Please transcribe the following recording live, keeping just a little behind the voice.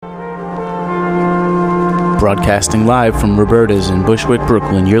Broadcasting live from Roberta's in Bushwick,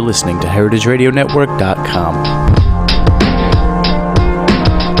 Brooklyn, you're listening to HeritageRadioNetwork.com.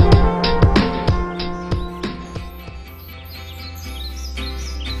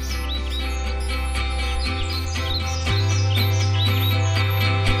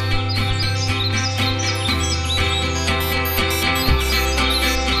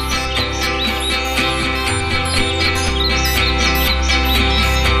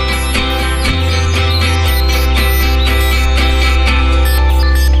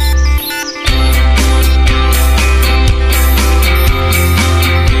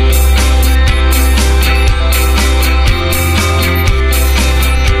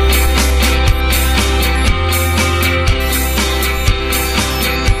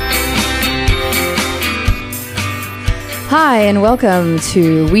 Hi, and welcome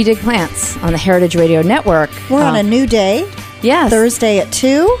to We Dig Plants on the Heritage Radio Network. We're on a new day. Yes. Thursday at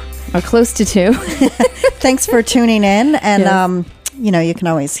 2. Or close to 2. Thanks for tuning in. And, Yes. you can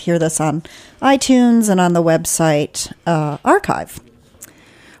always hear this on iTunes and on the website archive.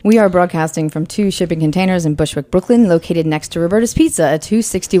 We are broadcasting from 2 shipping containers in Bushwick, Brooklyn, located next to Roberta's Pizza at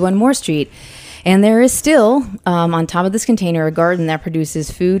 261 Moore Street. And there is still, on top of this container, a garden that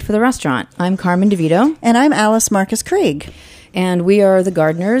produces food for the restaurant. I'm Carmen DeVito. And I'm Alice Marcus Krieg. And we are the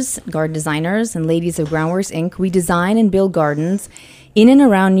gardeners, garden designers, and ladies of Groundworks, Inc. We design and build gardens in and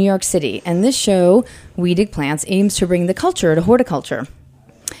around New York City. And this show, We Dig Plants, aims to bring the culture to horticulture.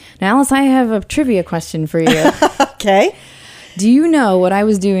 Now, Alice, I have a trivia question for you. Okay. Do you know what I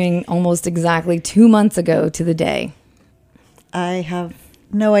was doing almost exactly 2 months ago to the day? I have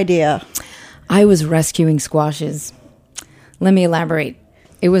no idea. I was rescuing squashes. Let me elaborate.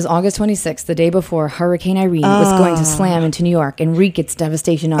 It was August 26th, the day before Hurricane Irene was going to slam into New York and wreak its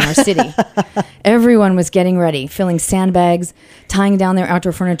devastation on our city. Everyone was getting ready, filling sandbags, tying down their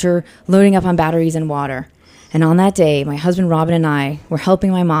outdoor furniture, loading up on batteries and water. And on that day, my husband Robin and I were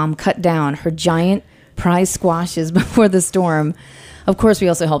helping my mom cut down her giant prize squashes before the storm. Of course, we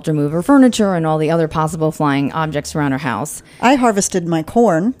also helped remove her furniture and all the other possible flying objects around her house. I harvested my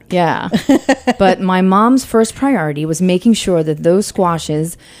corn. Yeah. But my mom's first priority was making sure that those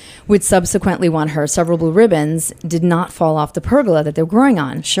squashes, which subsequently won her several blue ribbons, did not fall off the pergola that they were growing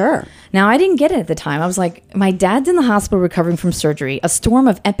on. Sure. Now, I didn't get it at the time. I was like, my dad's in the hospital recovering from surgery. A storm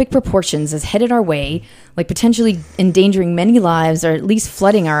of epic proportions is headed our way, like potentially endangering many lives or at least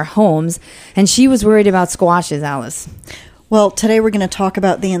flooding our homes. And she was worried about squashes, Alice. Well, today we're going to talk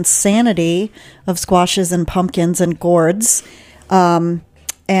about the insanity of squashes and pumpkins and gourds. And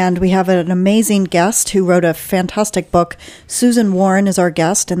we have an amazing guest who wrote a fantastic book. Susan Warren is our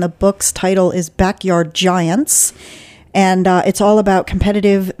guest, and the book's title is Backyard Giants. And it's all about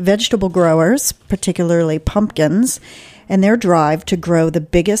competitive vegetable growers, particularly pumpkins, and their drive to grow the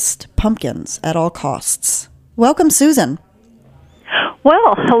biggest pumpkins at all costs. Welcome, Susan.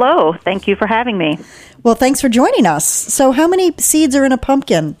 Well, hello. Thank you for having me. Well, thanks for joining us. So how many seeds are in a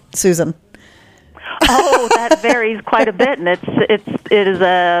pumpkin, Susan? Oh, that varies quite a bit, and it is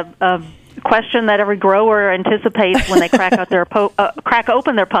a question that every grower anticipates when they crack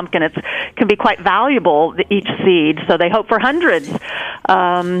open their pumpkin. It can be quite valuable, each seed, so they hope for hundreds.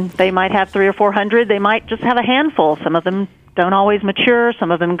 They might have 300 or 400. They might just have a handful. Some of them don't always mature.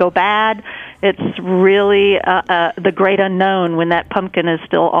 Some of them go bad. It's really the great unknown when that pumpkin is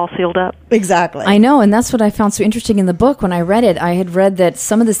still all sealed up. Exactly. I know, and that's what I found so interesting in the book. When I read it, I had read that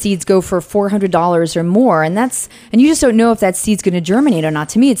some of the seeds go for $400 or more, and you just don't know if that seed's going to germinate or not.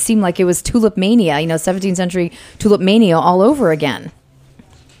 To me, it seemed like it was tulip mania, 17th century tulip mania all over again.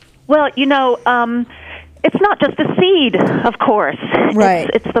 Well, it's not just a seed, of course. Right.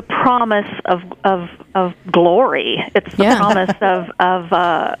 It's the promise of glory. It's the promise of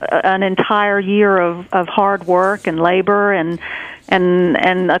an entire year of hard work and labor and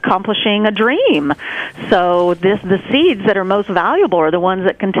accomplishing a dream. So the seeds that are most valuable are the ones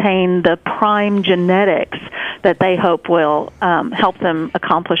that contain the prime genetics that they hope will help them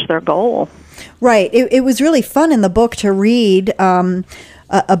accomplish their goal. Right. It was really fun in the book to read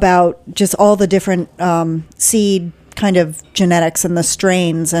about just all the different seed kind of genetics and the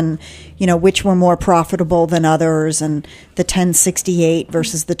strains, and which were more profitable than others, and the 1068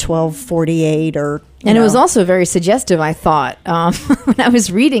 versus the 1248, and it was also very suggestive, I thought. When I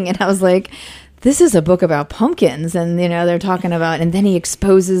was reading it, I was like, this is a book about pumpkins, and they're talking about, and then he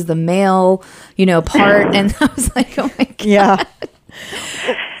exposes the male part, and I was like, oh my god. Yeah.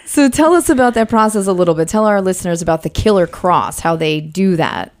 So tell us about that process a little bit. Tell our listeners about the killer cross, how they do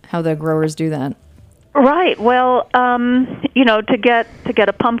that, how the growers do that. Right. Well, to get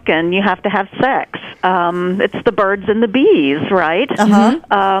a pumpkin, you have to have sex. It's the birds and the bees, right?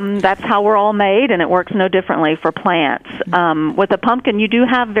 That's how we're all made, and it works no differently for plants. With a pumpkin, you do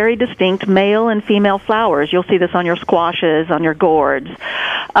have very distinct male and female flowers. You'll see this on your squashes, on your gourds,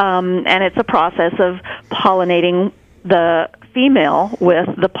 and it's a process of pollinating the female with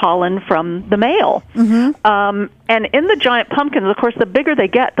the pollen from the male. And in the giant pumpkins, of course, the bigger they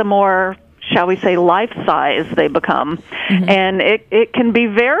get, the more, shall we say, life size they become. And it can be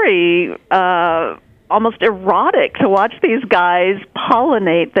very almost erotic to watch these guys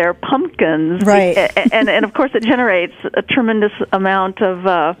pollinate their pumpkins. Right. And of course, it generates a tremendous amount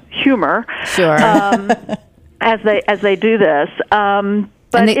of humor. Sure. As they do this.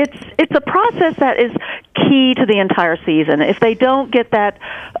 But it's a process that is key to the entire season. If they don't get that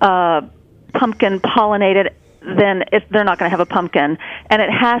pumpkin pollinated, then they're not going to have a pumpkin. And it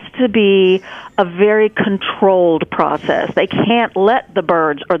has to be a very controlled process. They can't let the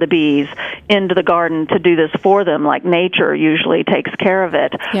birds or the bees into the garden to do this for them, like nature usually takes care of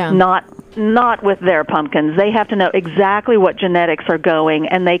it. Yeah. Not with their pumpkins. They have to know exactly what genetics are going,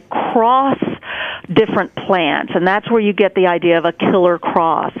 and they cross different plants, and that's where you get the idea of a killer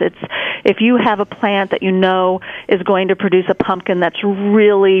cross. It's if you have a plant that you know is going to produce a pumpkin that's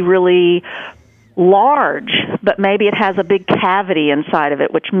really, really large, but maybe it has a big cavity inside of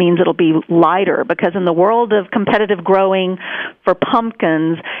it, which means it'll be lighter, because in the world of competitive growing for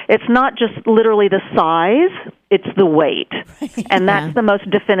pumpkins, it's not just literally the size, it's the weight. And that's the most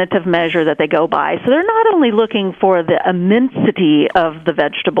definitive measure that they go by. So they're not only looking for the immensity of the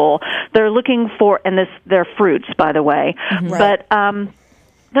vegetable, they're looking for, and they're fruits, by the way, but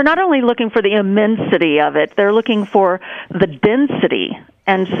they're not only looking for the immensity of it, they're looking for the density.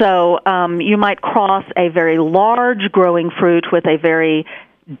 And so you might cross a very large growing fruit with a very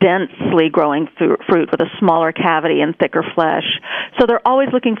densely growing fruit with a smaller cavity and thicker flesh. So they're always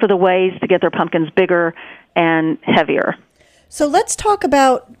looking for the ways to get their pumpkins bigger and heavier. So let's talk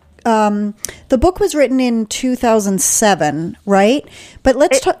about, the book was written in 2007, right? But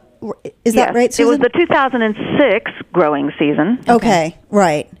let's talk... Is that right, Susan? It was the 2006 growing season. Okay,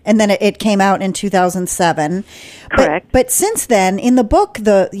 right. And then it came out in 2007. Correct. But since then, in the book,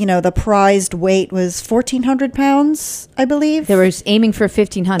 the prized weight was 1,400 pounds, I believe. They were aiming for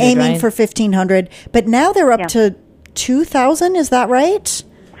 1,500, Aiming right? for 1,500. But now they're up to 2,000, is that right?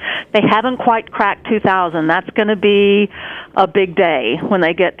 They haven't quite cracked 2,000. That's going to be a big day when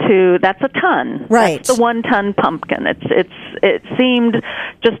they get to, that's a ton. Right. That's the 1 ton pumpkin. It seemed,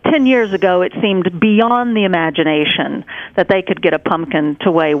 just 10 years ago, it seemed beyond the imagination that they could get a pumpkin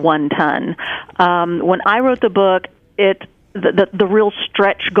to weigh 1 ton. When I wrote the book, the real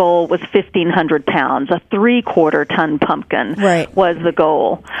stretch goal was 1,500 pounds. A 3/4 ton pumpkin was the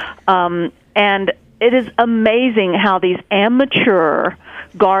goal. And it is amazing how these amateur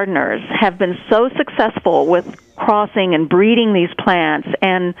gardeners have been so successful with crossing and breeding these plants,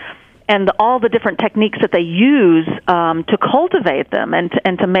 and all the different techniques that they use to cultivate them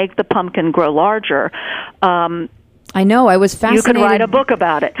and to make the pumpkin grow larger. I know. I was fascinated. You could write a book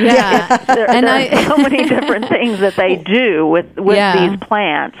about it. Yeah. There are so many different things that they do with these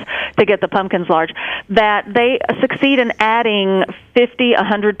plants to get the pumpkins large, that they succeed in adding 50,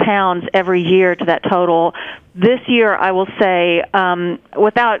 100 pounds every year to that total. This year, I will say,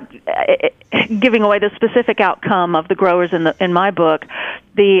 without giving away the specific outcome of the growers in my book,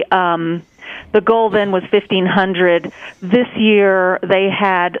 the goal then was 1,500. This year, they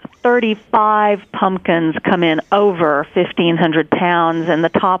had 35 pumpkins come in over 1,500 pounds, and the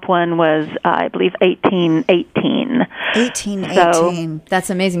top one was, I believe, 1818. 1818. So, that's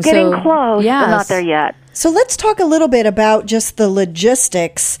amazing. Getting close, but not there yet. So let's talk a little bit about just the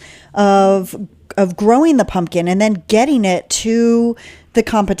logistics of growing the pumpkin and then getting it to the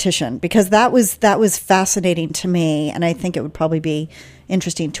competition, because that was fascinating to me, and I think it would probably be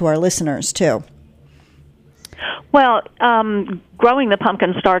interesting to our listeners too. Well, growing the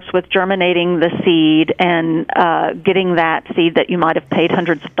pumpkin starts with germinating the seed and getting that seed that you might have paid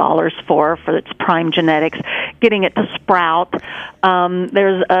hundreds of dollars for its prime genetics, getting it to sprout.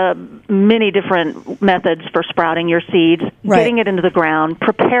 There's many different methods for sprouting your seeds, getting it into the ground,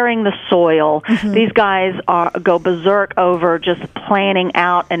 preparing the soil. Mm-hmm. These guys go berserk over just planning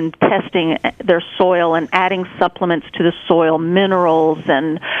out and testing their soil and adding supplements to the soil, minerals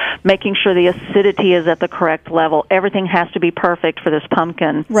and making sure the acidity is at the correct level. Everything has to be perfect for this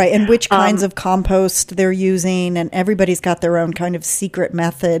pumpkin. Right, and which kinds of compost they're using, and everybody's got their own kind of secret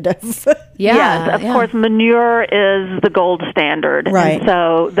method of Yes, of course, manure is the gold standard. Right. And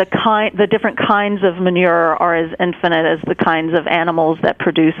so the different kinds of manure are as infinite as the kinds of animals that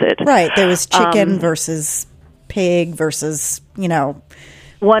produce it. Right, there was chicken versus pig versus,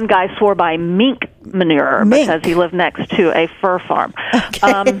 One guy swore by mink manure because he lived next to a fur farm.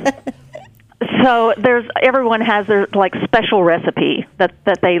 Okay. So everyone has their special recipe that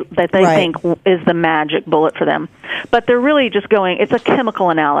they think is the magic bullet for them, but they're really just going. It's a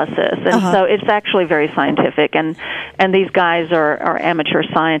chemical analysis, and so it's actually very scientific. And these guys are amateur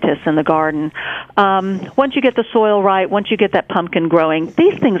scientists in the garden. Once you get the soil right, once you get that pumpkin growing,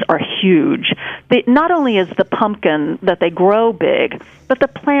 these things are huge. Not only is the pumpkin that they grow big, but the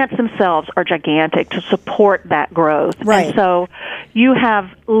plants themselves are gigantic to support that growth. Right. And so you have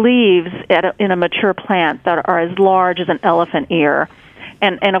leaves in a mature plant that are as large as an elephant ear,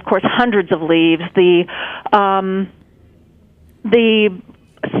 and of course hundreds of leaves. The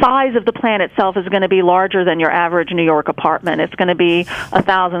size of the plant itself is going to be larger than your average New York apartment. It's going to be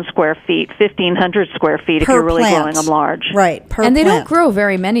 1,000 square feet, 1,500 square feet if you're really growing them large. Right, and they don't grow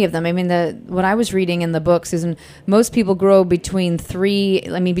very many of them. I mean, what I was reading in the book, Susan, most people grow between 3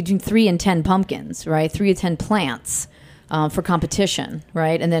 and 10 pumpkins, right? 3 to 10 plants. For competition,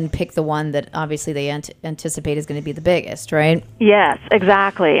 right? And then pick the one that obviously they anticipate is going to be the biggest, right? Yes,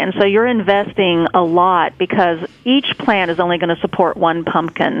 exactly. And so you're investing a lot because each plant is only going to support one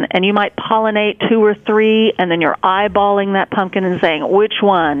pumpkin. And you might pollinate 2 or 3, and then you're eyeballing that pumpkin and saying, which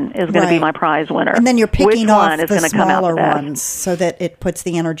one is going to be my prize winner? And then you're picking off the smaller ones so that it puts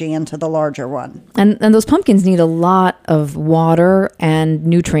the energy into the larger one. And those pumpkins need a lot of water and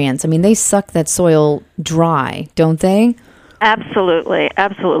nutrients. I mean, they suck that soil dry, don't they? Absolutely.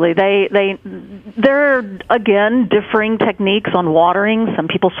 There are, again, differing techniques on watering. Some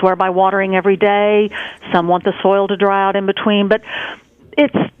people swear by watering every day. Some want the soil to dry out in between. But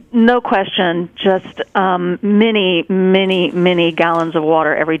it's no question just many gallons of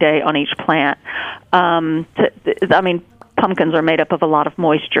water every day on each plant. Pumpkins are made up of a lot of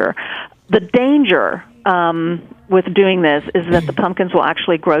moisture. The danger with doing this is that the pumpkins will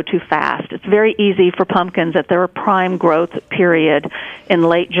actually grow too fast. It's very easy for pumpkins at their prime growth period in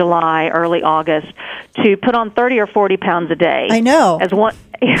late July, early August to put on 30 or 40 pounds a day. I know. As one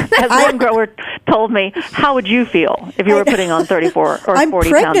grower told me, how would you feel if you were putting on 34 or 40 pounds a day? I'm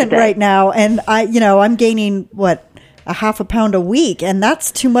pregnant right now, and I'm gaining a half a pound a week, and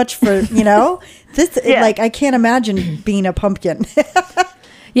that's too much for this. I can't imagine being a pumpkin.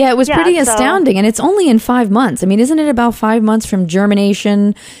 Yeah, it was pretty astounding, and it's only in 5 months. I mean, isn't it about 5 months from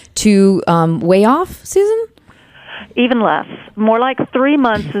germination to way off, Susan? Even less. More like 3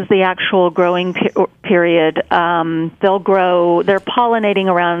 months is the actual growing period. They'll grow. They're pollinating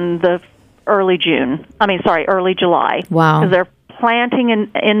around early July. Wow. Because they're planting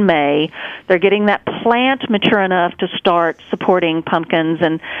in May. They're getting that plant mature enough to start supporting pumpkins,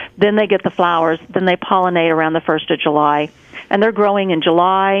 and then they get the flowers. Then they pollinate around the 1st of July. And they're growing in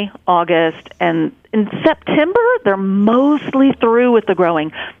July, August, and in September, they're mostly through with the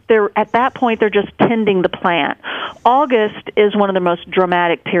growing. At that point, they're just tending the plant. August is one of the most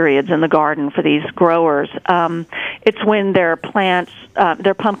dramatic periods in the garden for these growers. It's when their pumpkins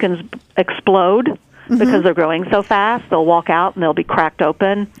explode. Because they're growing so fast, they'll walk out and they'll be cracked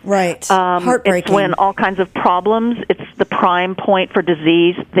open. Right. Heartbreaking. It's when all kinds of problems, it's the prime point for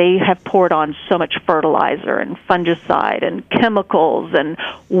disease. They have poured on so much fertilizer and fungicide and chemicals and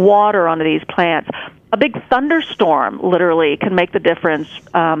water onto these plants. A big thunderstorm literally can make the difference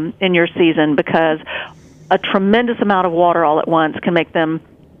in your season because a tremendous amount of water all at once can make them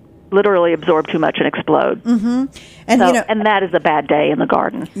literally absorb too much and explode. Mm-hmm. And that is a bad day in the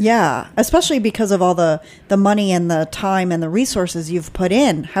garden. Yeah, especially because of all the money and the time and the resources you've put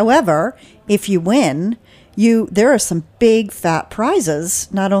in. However, if you win, there are some big fat prizes,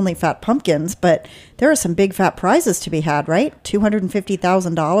 not only fat pumpkins, but there are some big fat prizes to be had, right?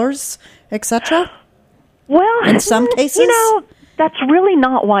 $250,000, etc. Well, in some cases, that's really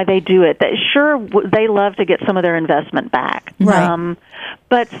not why they do it. They love to get some of their investment back. Right.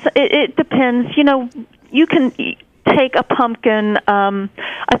 But it depends. You can take a pumpkin.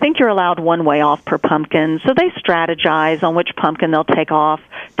 I think you're allowed one way off per pumpkin. So they strategize on which pumpkin they'll take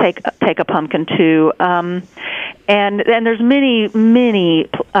a pumpkin to. And there's many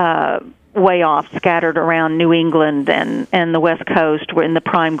way off scattered around New England and the West Coast. We're in the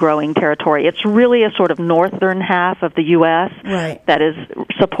prime growing territory. It's really a sort of northern half of the U.S. Right. that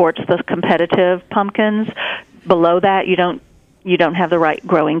supports the competitive pumpkins. Below that, you don't you don't have the right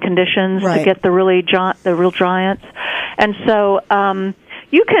growing conditions Right. to get the real giants. And so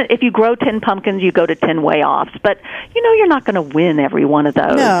you can, if you grow 10 pumpkins, you go to 10 way-offs. But, you're not going to win every one of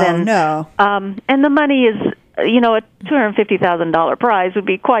those. No. And the money is, a $250,000 prize would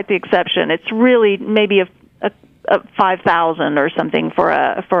be quite the exception. It's really maybe a $5,000 or something for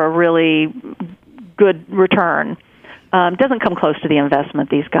a really good return. Doesn't come close to the investment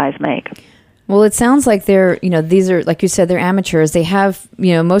these guys make. Well, it sounds like these are, like you said, they're amateurs. They have,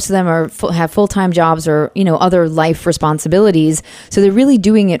 most of them have full-time jobs or, other life responsibilities. So they're really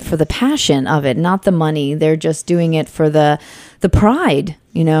doing it for the passion of it, not the money. They're just doing it for the pride,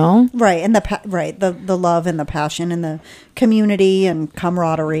 Right. And the love and the passion and the community and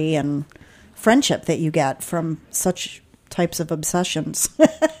camaraderie and friendship that you get from such types of obsessions.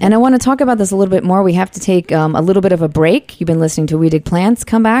 And I want to talk about this a little bit more. We have to take a little bit of a break. You've been listening to We Dig Plants.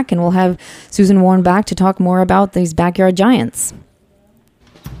 Come back and we'll have Susan Warren back to talk more about these backyard giants.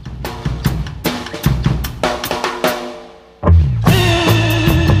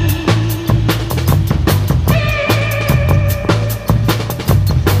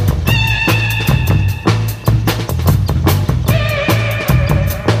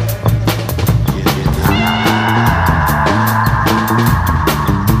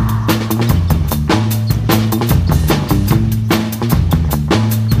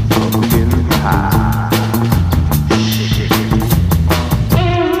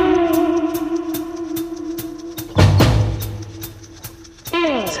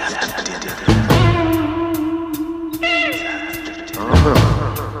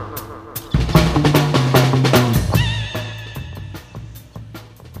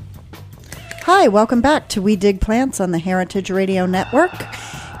 Hi, welcome back to We Dig Plants on the Heritage Radio Network.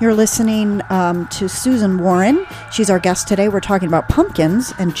 You're listening to Susan Warren. She's our guest today. We're talking about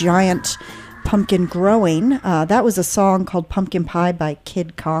pumpkins and giant pumpkin growing. That was a song called Pumpkin Pie by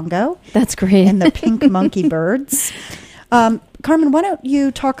Kid Congo. That's great. And the Pink Monkey Birds. Carmen, why don't you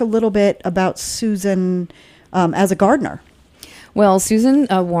talk a little bit about Susan as a gardener? Well, Susan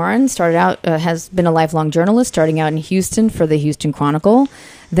Warren started out, has been a lifelong journalist, starting out in Houston for the Houston Chronicle,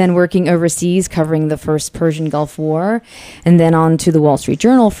 then working overseas covering the first Persian Gulf War, and then on to the Wall Street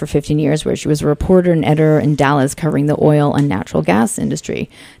Journal for 15 years, where she was a reporter and editor in Dallas covering the oil and natural gas industry.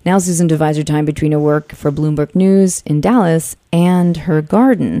 Now Susan divides her time between her work for Bloomberg News in Dallas and her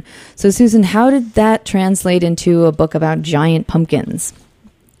garden. So, Susan, how did that translate into a book about giant pumpkins?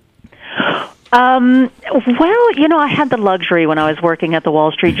 Well, I had the luxury when I was working at the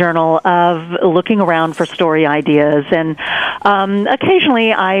Wall Street Journal of looking around for story ideas, and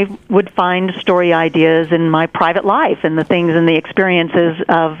occasionally I would find story ideas in my private life and the things and the experiences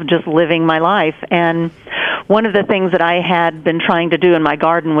of just living my life. And one of the things that I had been trying to do in my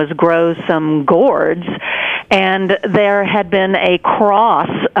garden was grow some gourds, and there had been a cross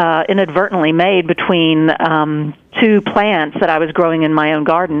inadvertently made between two plants that I was growing in my own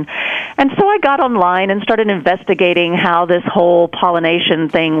garden. And so I got online and started investigating how this whole pollination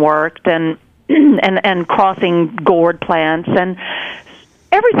thing worked and crossing gourd plants. And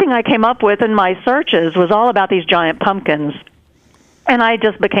everything I came up with in my searches was all about these giant pumpkins. And I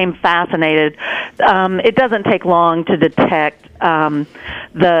just became fascinated. It doesn't take long to detect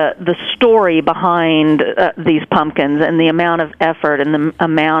the story behind these pumpkins and the amount of effort and the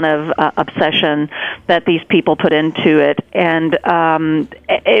amount of obsession that these people put into it. And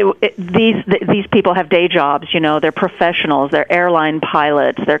these people have day jobs. They're professionals. They're airline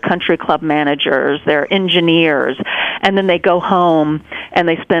pilots. They're country club managers. They're engineers. And then they go home and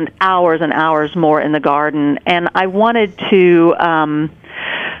they spend hours and hours more in the garden. And I wanted to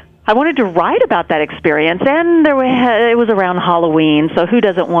write about that experience, and it was around Halloween, so who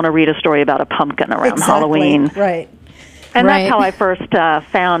doesn't want to read a story about a pumpkin around Halloween? Right. And that's how I first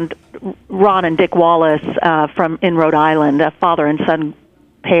found Ron and Dick Wallace in Rhode Island, a father and son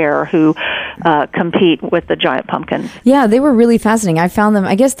pair who compete with the giant pumpkins. Yeah, they were really fascinating. I found them,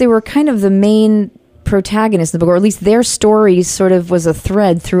 I guess they were kind of the main protagonist of the book, or at least their story sort of was a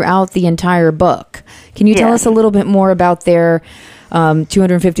thread throughout the entire book. Can you tell us a little bit more about their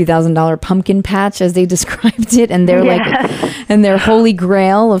 $250,000 pumpkin patch, as they described it, and their and their holy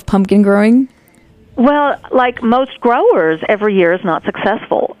grail of pumpkin growing? Well, like most growers, every year is not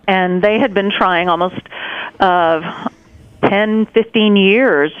successful, and they had been trying almost 10, 15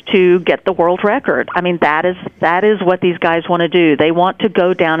 years to get the world record. I mean, that is what these guys want to do. They want to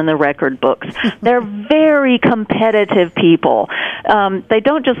go down in the record books. They're very competitive people. They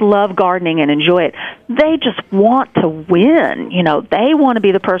don't just love gardening and enjoy it. They just want to win. You know, they want to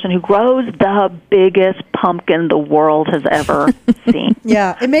be the person who grows the biggest pumpkin the world has ever seen.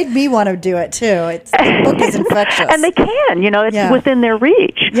 Yeah, it made me want to do it too. The book is infectious. And they can, you know, it's within their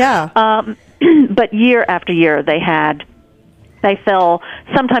reach. Yeah. But year after year, they fell.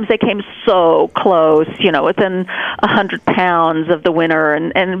 Sometimes they came so close, you know, within 100 pounds of the winner,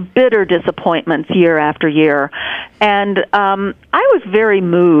 and bitter disappointments year after year. And I was very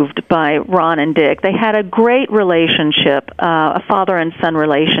moved by Ron and Dick. They had a great relationship, a father and son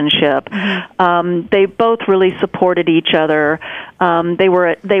relationship. Mm-hmm. They both really supported each other. They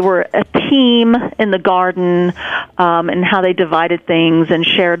were a team in the garden, and how they divided things and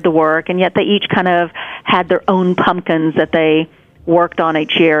shared the work, and yet they each kind of had their own pumpkins that they worked on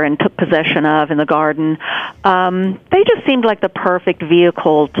each year and took possession of in the garden. They just seemed like the perfect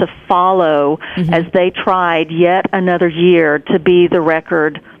vehicle to follow as they tried yet another year to be the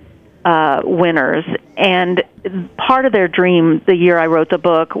record winners. And part of their dream, the year I wrote the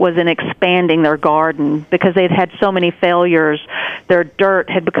book, was in expanding their garden because they'd had so many failures. Their dirt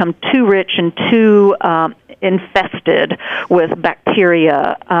had become too rich and too infested with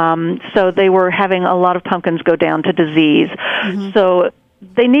bacteria. So they were having a lot of pumpkins go down to disease. Mm-hmm. So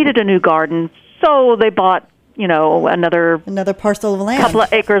they needed a new garden. So they bought, you know, another parcel of land, couple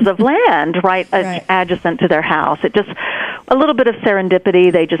of acres of land, right, adjacent to their house. It just a little bit of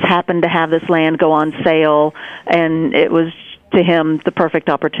serendipity. They just happened to have this land go on sale, and it was to him the perfect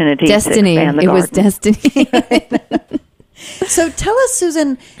opportunity. Destiny. To expand the garden. Was destiny. So tell us,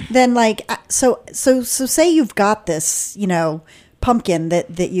 Susan, then, like, so say you've got this, you know, pumpkin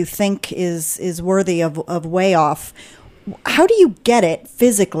that you think is worthy of Way Off. How do you get it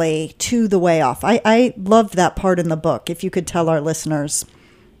physically to the Way Off? I loved that part in the book, if you could tell our listeners.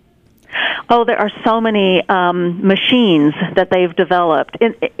 Oh, there are so many machines that they've developed.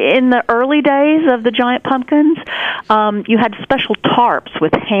 In the early days of the giant pumpkins, you had special tarps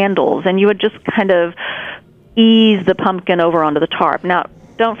with handles, and you would just kind of ease the pumpkin over onto the tarp. Now,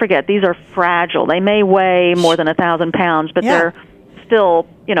 don't forget, these are fragile. They may weigh more than 1,000 pounds, but they're still,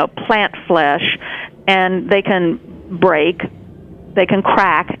 you know, plant flesh, and they can break, they can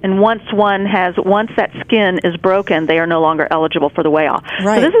crack, and once that skin is broken, they are no longer eligible for the Way Off.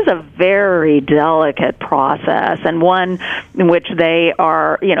 Right. So this is a very delicate process, and one in which they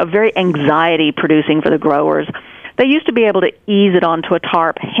are, you know, very anxiety-producing for the growers. They used to be able to ease it onto a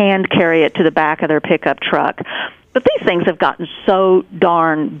tarp, hand carry it to the back of their pickup truck. But these things have gotten so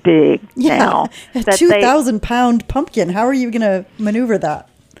darn big now. A 2,000-pound pumpkin. How are you going to maneuver that?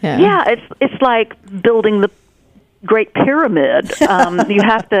 Yeah, it's like building the Great Pyramid. You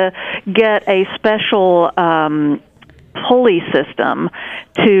have to get a special pulley system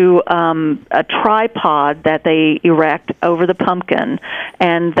to a tripod that they erect over the pumpkin,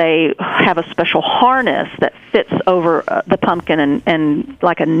 and they have a special harness that fits over the pumpkin and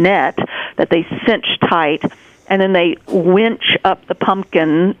like a net that they cinch tight, and then they winch up the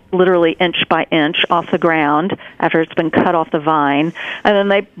pumpkin literally inch by inch off the ground after it's been cut off the vine, and then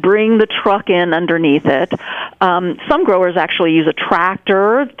they bring the truck in underneath it. Some growers actually use a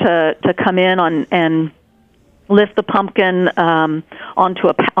tractor to come in and lift the pumpkin on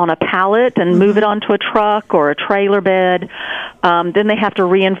a pallet and move it onto a truck or a trailer bed. Then they have to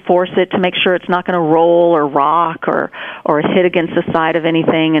reinforce it to make sure it's not going to roll or rock or hit against the side of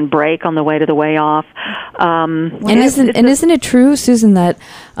anything and break on the way to the Way Off. Isn't it true, Susan, that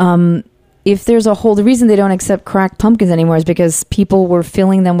if there's the reason they don't accept cracked pumpkins anymore is because people were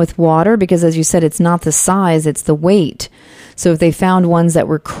filling them with water, because, as you said, it's not the size, it's the weight. So if they found ones that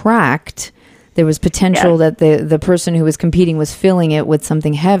were cracked, there was potential that the person who was competing was filling it with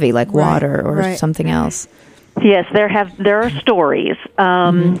something heavy, like water or something else. Yes, there are stories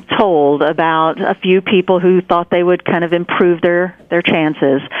told about a few people who thought they would kind of improve their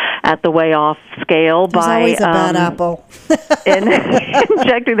chances at the Way Off scale by always a bad apple.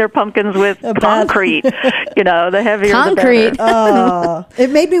 injecting their pumpkins with concrete. You know, the heavier concrete. the better. It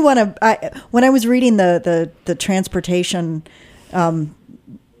made me want to. When I was reading the transportation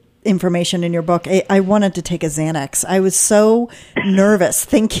information in your book, I wanted to take a Xanax. I was so nervous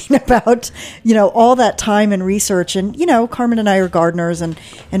thinking about, you know, all that time and research. And, you know, Carmen and I are gardeners, and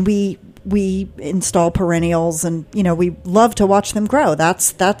we install perennials, and, you know, we love to watch them grow.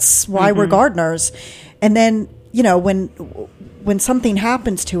 That's why we're gardeners. And then, you know, when something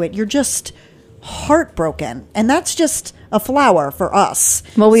happens to it, you're just heartbroken. And that's just a flower for us.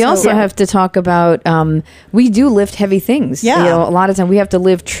 Well, we also have to talk about, we do lift heavy things. Yeah. You know, a lot of time we have to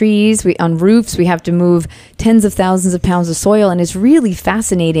lift trees on roofs. We have to move tens of thousands of pounds of soil. And it's really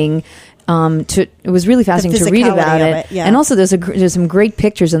fascinating. It was really fascinating to read about it. Yeah. And also there's some great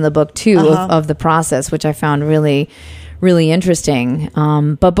pictures in the book too of the process, which I found really, really interesting.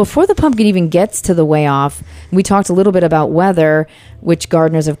 But before the pumpkin even gets to the way off, we talked a little bit about weather, which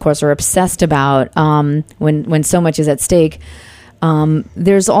gardeners, of course, are obsessed about when so much is at stake.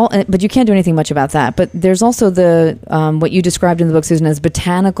 But you can't do anything much about that. But there's also the what you described in the book, Susan, as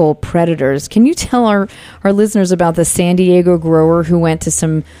botanical predators. Can you tell our listeners about the San Diego grower who went to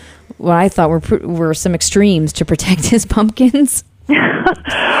some, what I thought were some extremes to protect his pumpkins?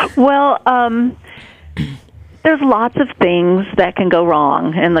 Well, there's lots of things that can go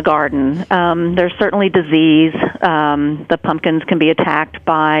wrong in the garden. There's certainly disease. The pumpkins can be attacked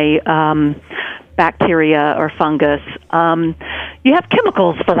by bacteria or fungus. You have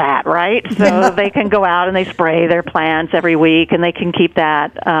chemicals for that, right? So they can go out and they spray their plants every week, and they can keep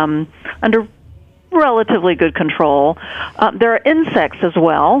that under relatively good control. There are insects as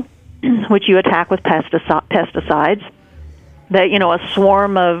well, which you attack with pesticides. That, a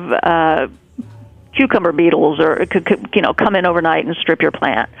swarm of cucumber beetles or could come in overnight and strip your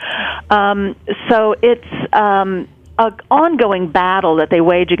plant. So it's an ongoing battle that they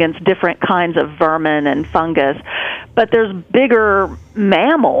wage against different kinds of vermin and fungus. But there's bigger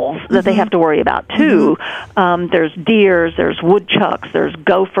mammals that they have to worry about too. There's deers, there's woodchucks, there's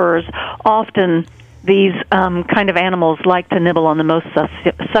gophers. Often these kind of animals like to nibble on the most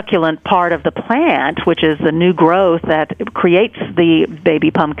succulent part of the plant, which is the new growth that creates the baby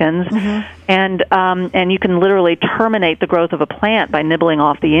pumpkins. And you can literally terminate the growth of a plant by nibbling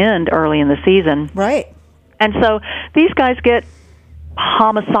off the end early in the season. Right. And so these guys get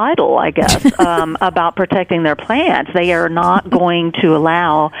homicidal, I guess, about protecting their plants. They are not going to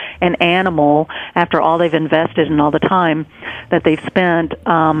allow an animal, after all they've invested and all the time that they've spent,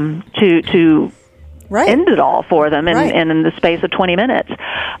 to end it all for them in the space of 20 minutes.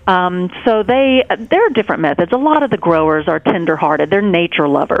 So there are different methods. A lot of the growers are tender-hearted. They're nature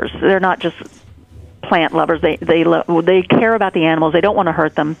lovers. They're not just plant lovers. They care about the animals. They don't want to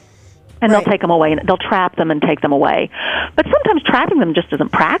hurt them. And they'll take them away, and they'll trap them and take them away. But sometimes trapping them just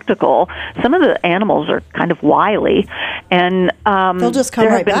isn't practical. Some of the animals are kind of wily, and they'll just come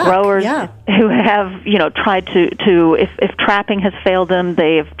right back. There have been growers who have, tried to if trapping has failed them,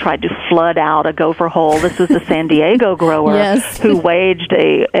 they've tried to flood out a gopher hole. This was the San Diego grower who waged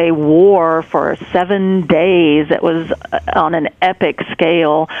a war for 7 days. That was on an epic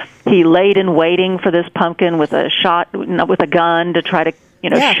scale. He laid in waiting for this pumpkin with a gun to try to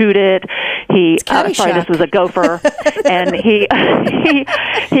shoot it. This was a gopher, and he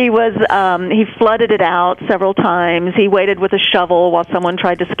flooded it out several times. He waited with a shovel while someone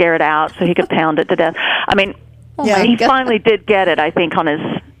tried to scare it out so he could pound it to death. I mean, he finally did get it, I think, on his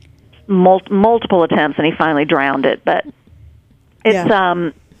multiple attempts, and he finally drowned it. But it's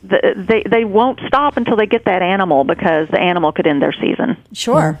they won't stop until they get that animal, because the animal could end their season.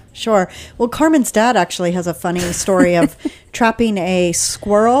 Sure. Well, Carmen's dad actually has a funny story of trapping a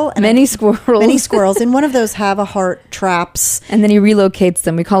squirrel. And many squirrels in one of those have-a-heart traps. And then he relocates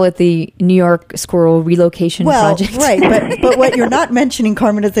them. We call it the New York Squirrel Relocation Project. Right. But what you're not mentioning,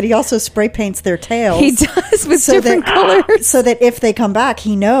 Carmen, is that he also spray paints their tails. He does, with different colors. So that if they come back,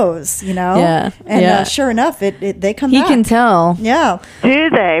 he knows, Yeah. And sure enough, they come back. He can tell. Yeah. Do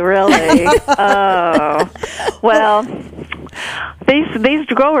they really? Oh. Well, these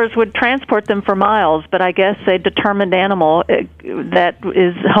growers would transport them for miles, but I guess a determined animal that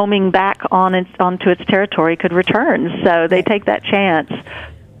is homing back onto its territory could return. So they take that chance.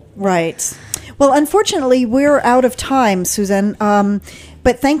 Right. Well, unfortunately, we're out of time, Susan.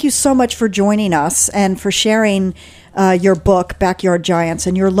 But thank you so much for joining us and for sharing your book, Backyard Giants,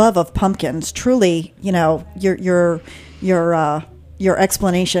 and your love of pumpkins. Truly, your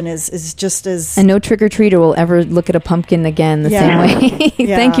explanation is just as... And no trick-or-treater will ever look at a pumpkin again the same way.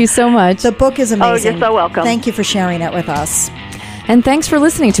 Thank you so much. The book is amazing. Oh, you're so welcome. Thank you for sharing it with us. And thanks for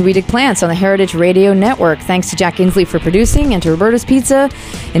listening to We Dig Plants on the Heritage Radio Network. Thanks to Jack Inslee for producing, and to Roberta's Pizza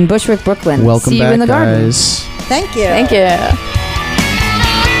in Bushwick, Brooklyn. Welcome See you back, in the garden. guys. Thank you. Thank you.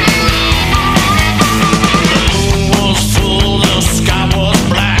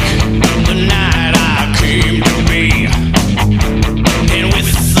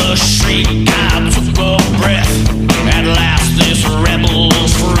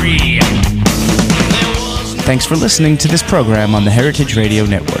 Thanks for listening to this program on the Heritage Radio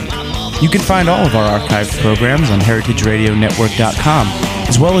Network. You can find all of our archived programs on heritageradionetwork.com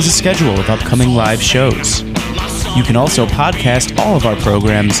as well as a schedule of upcoming live shows. You can also podcast all of our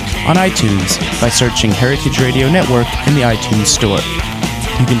programs on iTunes by searching Heritage Radio Network in the iTunes Store.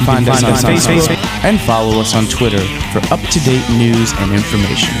 You can find us on Facebook and follow us on Twitter for up-to-date news and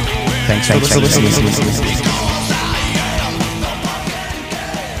information. Thanks for listening.